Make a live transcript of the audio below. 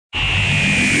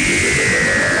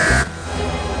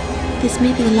This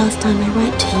may be the last time I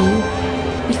write to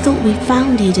you. We thought we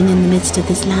found Eden in the midst of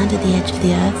this land at the edge of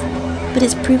the earth, but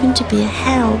it's proven to be a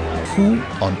hell. Who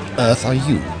on earth are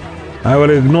you? I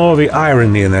will ignore the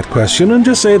irony in that question and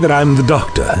just say that I'm the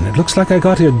doctor, and it looks like I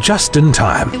got here just in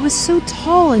time. It was so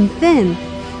tall and thin,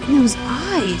 and those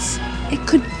eyes. It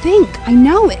could think, I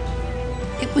know it.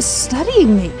 It was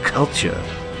studying me. Culture?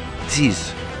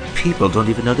 These people don't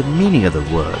even know the meaning of the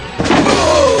word.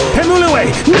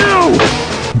 Hemulue, no!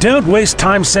 Don't waste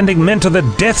time sending men to their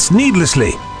deaths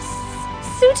needlessly.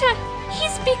 Suta,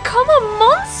 he's become a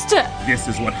monster! This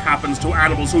is what happens to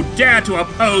animals who dare to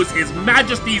oppose His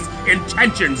Majesty's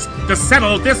intentions to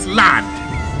settle this land!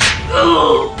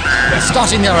 They're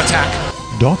starting their attack!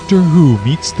 Doctor Who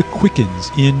meets the Quickens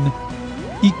in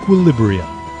Equilibrium,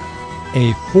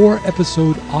 a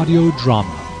 4-episode audio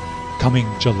drama coming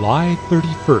July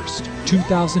 31st,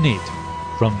 2008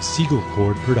 from Seagull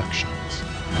Cord Productions.